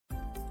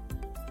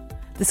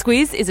The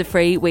Squiz is a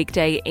free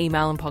weekday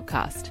email and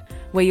podcast.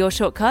 We're your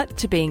shortcut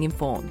to being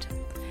informed.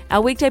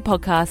 Our weekday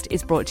podcast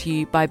is brought to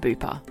you by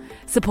Bupa,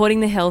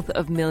 supporting the health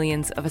of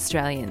millions of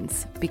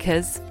Australians,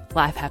 because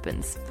life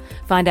happens.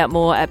 Find out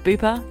more at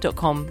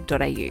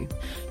bupa.com.au.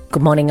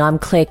 Good morning, I'm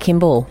Claire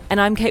Kimball.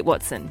 And I'm Kate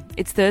Watson.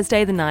 It's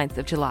Thursday the 9th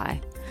of July.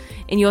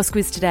 In your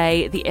Squiz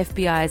today, the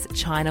FBI's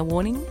China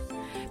warning,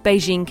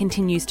 Beijing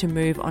continues to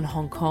move on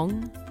Hong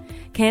Kong,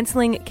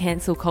 cancelling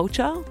cancel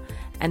culture,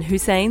 and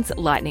Usain's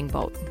lightning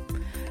bolt.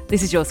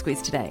 This is your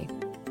Squiz today.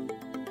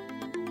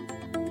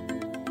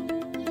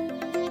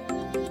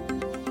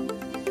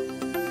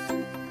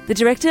 The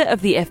director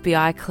of the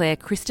FBI, Claire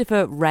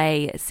Christopher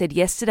Wray, said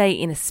yesterday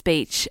in a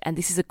speech, and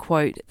this is a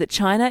quote, that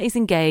China is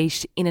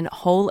engaged in a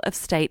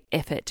whole-of-state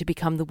effort to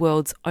become the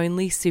world's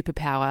only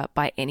superpower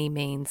by any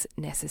means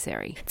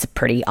necessary. It's a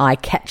pretty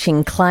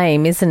eye-catching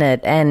claim, isn't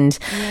it? And,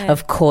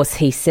 Of course,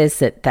 he says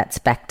that that's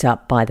backed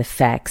up by the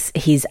facts.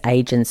 His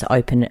agents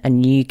open a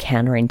new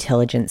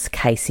counterintelligence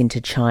case into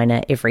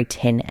China every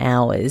 10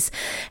 hours,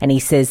 and he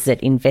says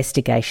that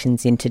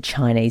investigations into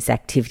Chinese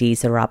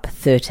activities are up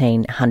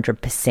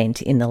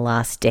 1,300% in the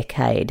last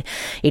decade.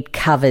 It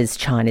covers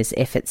China's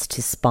efforts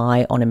to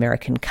spy on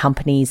American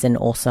companies and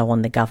also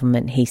on the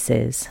government, he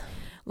says.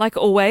 Like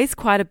always,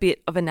 quite a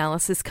bit of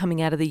analysis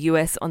coming out of the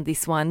US on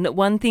this one.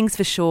 One thing's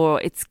for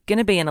sure, it's going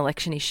to be an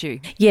election issue.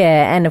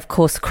 Yeah, and of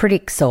course,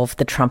 critics of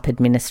the Trump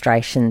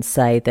administration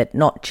say that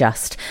not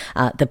just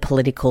the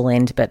political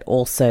end, but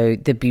also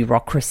the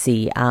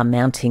bureaucracy are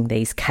mounting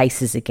these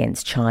cases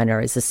against China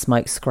as a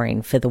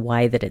smokescreen for the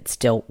way that it's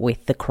dealt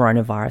with the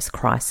coronavirus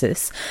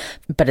crisis.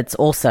 But it's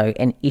also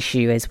an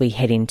issue as we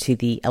head into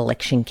the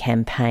election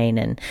campaign.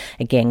 And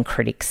again,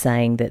 critics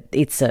saying that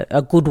it's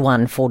a good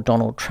one for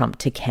Donald Trump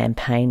to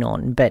campaign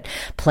on, but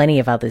plenty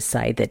of others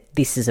say that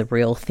this is a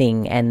real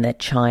thing and that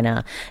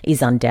China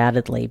is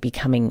undoubtedly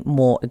becoming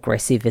more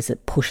aggressive as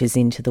it pushes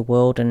into the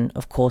world, and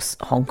of course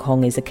Hong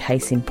Kong is a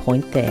case in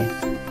point there.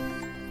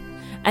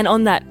 And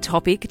on that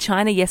topic,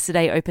 China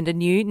yesterday opened a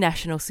new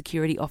national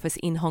security office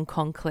in Hong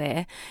Kong,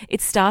 Claire.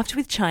 It's staffed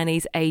with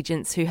Chinese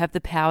agents who have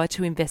the power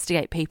to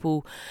investigate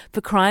people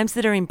for crimes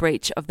that are in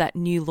breach of that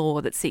new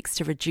law that seeks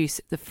to reduce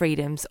the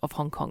freedoms of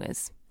Hong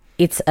Kongers.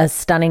 It's a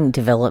stunning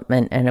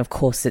development, and of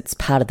course it's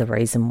part of the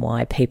reason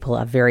why people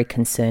are very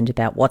concerned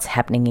about what's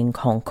happening in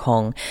Hong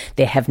Kong.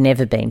 There have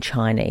never been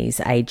Chinese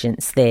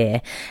agents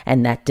there,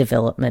 and that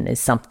development is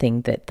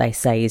something that they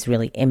say is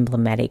really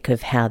emblematic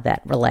of how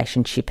that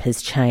relationship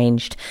has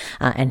changed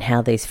and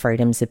how these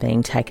freedoms are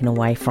being taken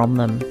away from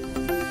them.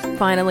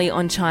 Finally,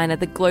 on China,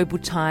 the Global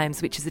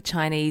Times, which is a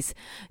Chinese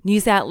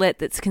news outlet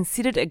that's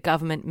considered a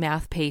government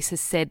mouthpiece,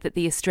 has said that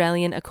the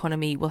Australian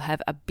economy will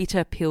have a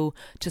bitter pill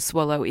to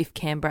swallow if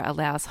Canberra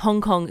allows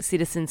Hong Kong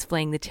citizens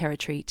fleeing the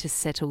territory to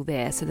settle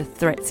there. So the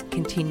threats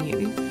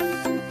continue.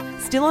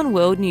 Still on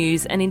world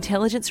news, and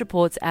intelligence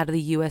reports out of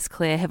the US,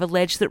 Claire, have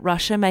alleged that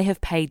Russia may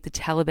have paid the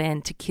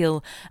Taliban to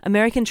kill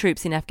American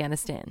troops in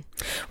Afghanistan.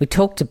 We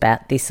talked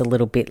about this a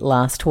little bit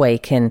last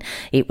week, and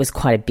it was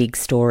quite a big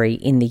story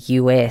in the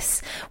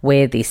US.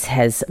 Where this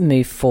has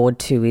moved forward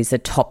to is a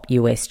top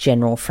US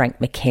general, Frank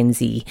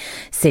McKenzie,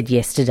 said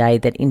yesterday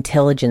that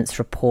intelligence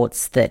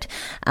reports that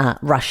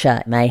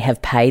Russia may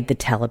have paid the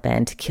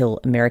Taliban to kill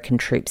American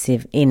troops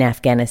in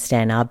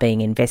Afghanistan are being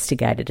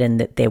investigated and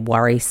that they're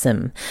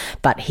worrisome.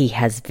 But he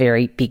has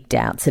very big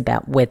doubts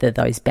about whether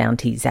those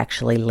bounties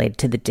actually led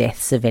to the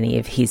deaths of any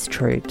of his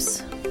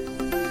troops.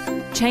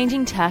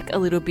 Changing tack a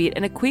little bit,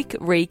 and a quick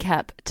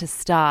recap to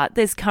start.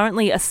 There's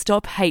currently a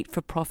Stop Hate for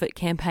Profit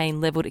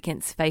campaign levelled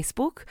against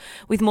Facebook,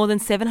 with more than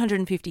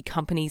 750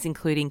 companies,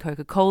 including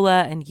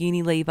Coca-Cola and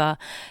Unilever,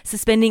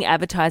 suspending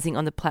advertising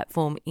on the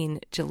platform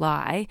in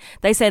July.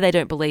 They say they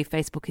don't believe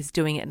Facebook is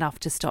doing enough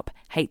to stop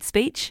hate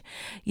speech.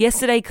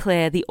 Yesterday,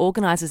 Claire, the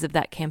organisers of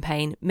that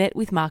campaign, met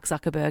with Mark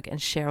Zuckerberg and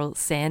Sheryl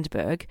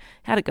Sandberg.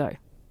 How'd it go?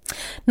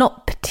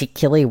 Not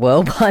particularly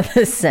well by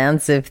the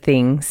sounds of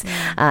things.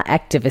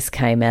 Activists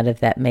came out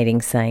of that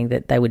meeting saying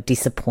that they were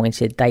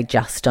disappointed. They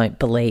just don't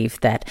believe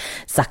that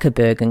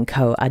Zuckerberg and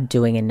co are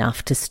doing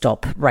enough to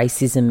stop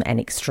racism and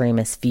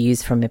extremist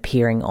views from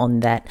appearing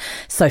on that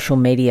social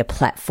media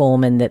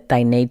platform, and that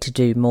they need to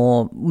do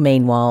more.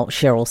 Meanwhile,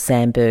 Sheryl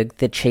Sandberg,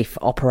 the chief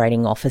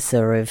operating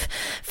officer of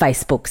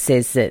Facebook,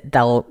 says that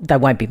they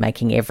won't be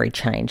making every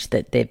change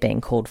that they're being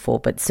called for,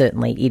 but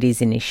certainly it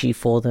is an issue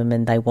for them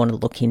and they want to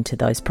look into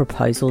those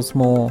proposals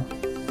more.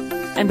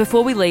 And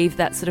before we leave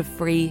that sort of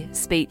free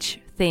speech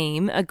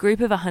theme, a group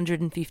of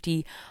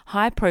 150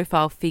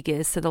 high-profile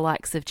figures, so the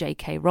likes of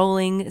J.K.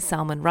 Rowling,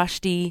 Salman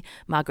Rushdie,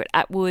 Margaret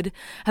Atwood,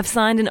 have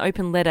signed an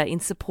open letter in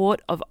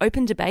support of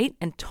open debate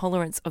and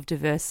tolerance of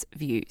diverse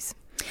views.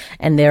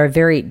 And they're a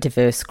very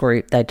diverse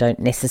group. They don't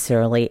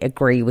necessarily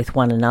agree with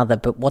one another,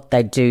 but what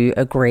they do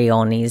agree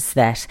on is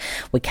that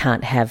we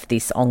can't have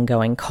this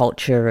ongoing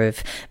culture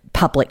of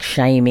public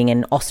shaming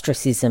and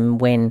ostracism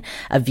when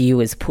a view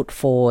is put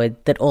forward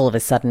that all of a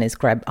sudden is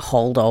grabbed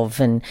hold of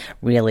and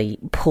really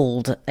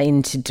pulled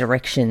into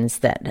directions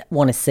that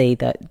want to see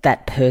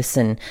that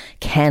person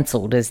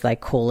cancelled, as they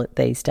call it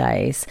these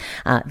days.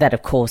 That,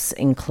 of course,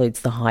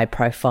 includes the high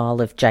profile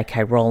of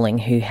J.K. Rowling,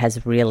 who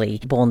has really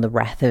borne the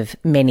wrath of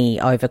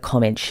many over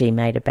comments she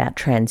made about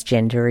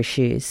transgender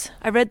issues.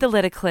 I read the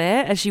letter,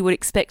 Claire, as you would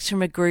expect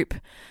from a group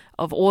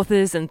of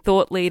authors and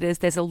thought leaders.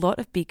 There's a lot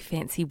of big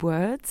fancy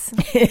words.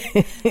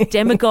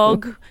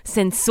 Demagogue,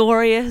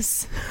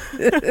 censorious.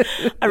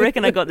 I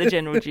reckon I got the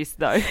general gist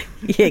though.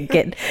 Yeah,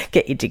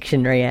 get your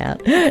dictionary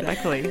out.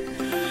 Exactly.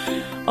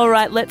 All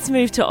right, let's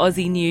move to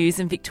Aussie news.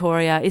 And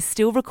Victoria is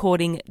still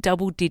recording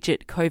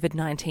double-digit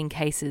COVID-19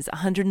 cases,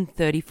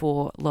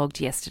 134 logged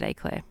yesterday,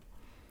 Claire.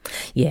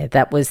 Yeah,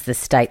 that was the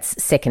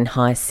state's second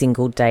highest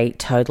single day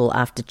total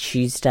after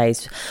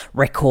Tuesday's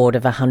record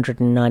of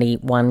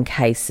 191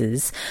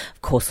 cases.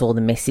 Of course, all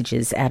the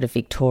messages out of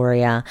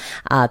Victoria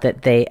are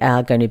that there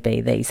are going to be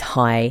these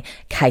high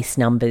case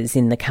numbers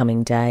in the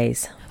coming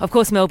days. Of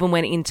course, Melbourne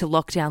went into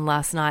lockdown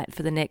last night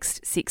for the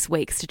next 6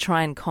 weeks to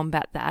try and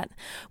combat that.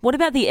 What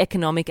about the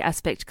economic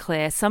aspect,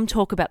 Claire? Some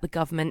talk about the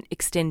government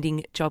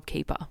extending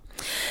JobKeeper.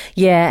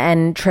 Yeah,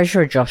 and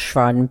Treasurer Josh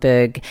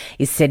Frydenberg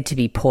is said to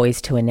be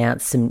poised to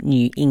announce some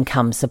new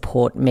income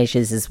support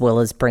measures as well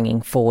as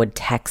bringing forward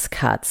tax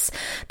cuts.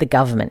 The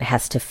government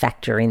has to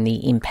factor in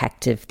the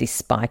impact of this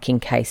spike in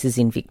cases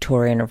in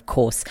Victoria, and of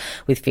course,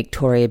 with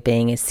Victoria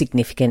being a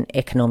significant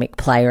economic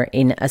player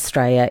in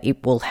Australia,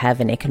 it will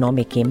have an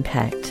economic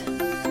impact.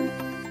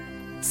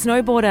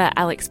 Snowboarder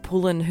Alex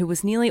Pullen, who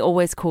was nearly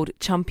always called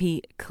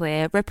Chumpy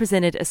Claire,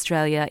 represented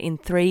Australia in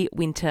 3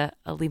 Winter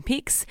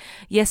Olympics.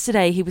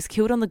 Yesterday, he was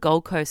killed on the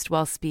Gold Coast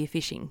while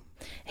spearfishing.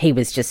 He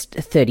was just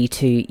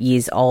 32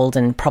 years old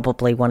and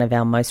probably one of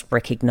our most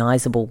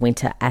recognisable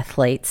winter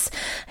athletes.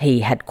 He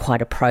had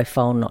quite a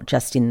profile, not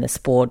just in the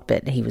sport,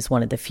 but he was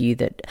one of the few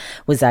that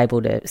was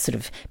able to sort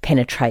of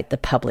penetrate the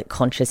public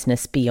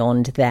consciousness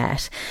beyond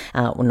that.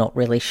 We're not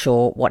really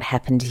sure what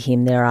happened to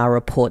him. There are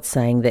reports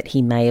saying that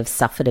he may have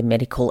suffered a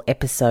medical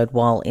episode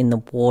while in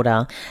the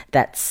water.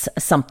 That's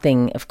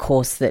something, of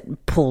course,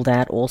 that pulled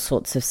out all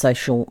sorts of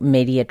social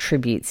media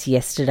tributes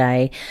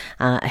yesterday.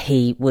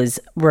 He was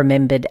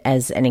remembered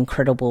as an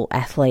incredible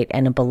athlete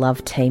and a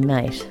beloved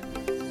teammate.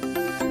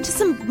 To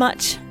some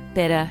much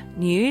better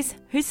news.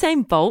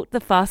 Usain Bolt,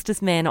 the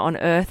fastest man on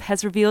earth,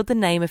 has revealed the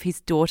name of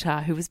his daughter,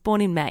 who was born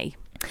in May.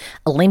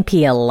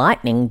 Olympia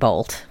Lightning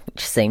Bolt,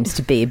 which seems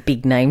to be a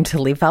big name to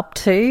live up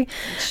to.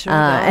 Sure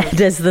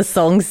and as the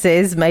song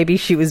says, maybe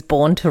she was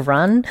born to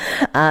run.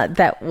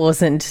 That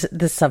wasn't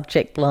the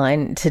subject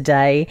line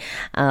today.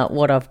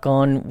 What I've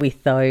gone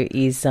with, though,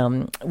 is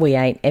We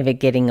Ain't Ever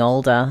Getting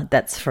Older.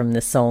 That's from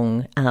the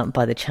song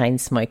by the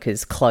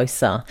Chainsmokers,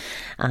 Closer.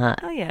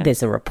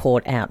 There's a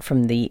report out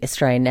from the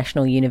Australian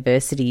National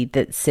University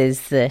that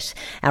says that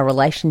our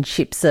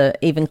relationships are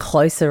even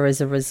closer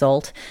as a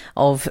result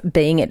of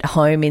being at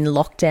home in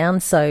lockdown.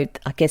 So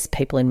I guess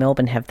people in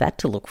Melbourne have that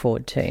to look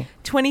forward to.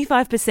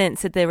 25%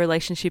 said their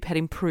relationship had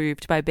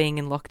improved by being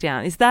in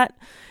lockdown. Is that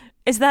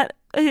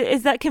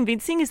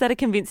convincing? Is that a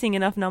convincing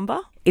enough number?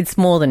 It's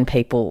more than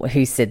people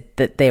who said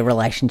that their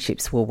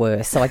relationships were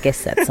worse. So I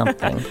guess that's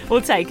something.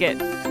 We'll take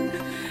it.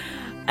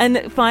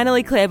 And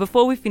finally, Claire,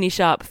 before we finish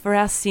up, for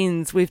our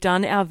sins, we've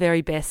done our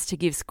very best to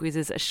give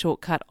Squizzes a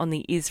shortcut on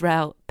the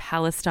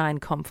Israel-Palestine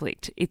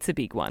conflict. It's a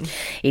big one.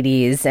 It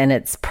is, and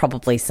it's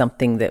probably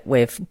something that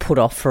we've put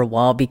off for a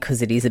while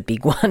because it is a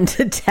big one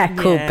to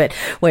tackle, but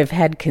we've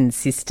had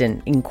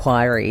consistent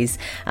inquiries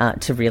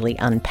to really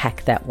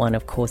unpack that one.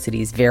 Of course, it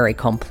is very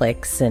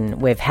complex,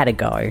 and we've had a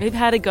go. We've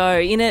had a go.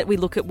 In it, we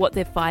look at what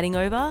they're fighting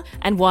over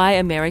and why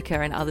America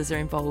and others are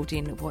involved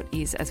in what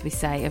is, as we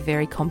say, a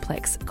very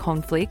complex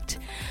conflict.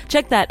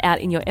 Check that out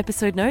in your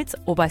episode notes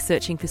or by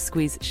searching for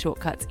Squiz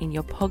Shortcuts in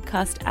your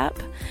podcast app.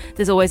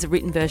 There's always a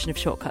written version of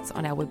Shortcuts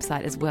on our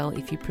website as well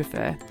if you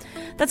prefer.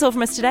 That's all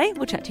from us today.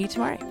 We'll chat to you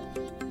tomorrow.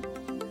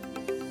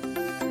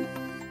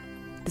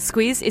 The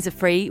Squiz is a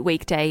free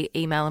weekday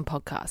email and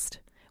podcast.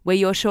 We're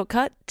your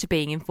shortcut to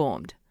being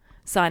informed.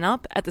 Sign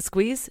up at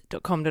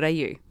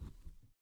thesquiz.com.au.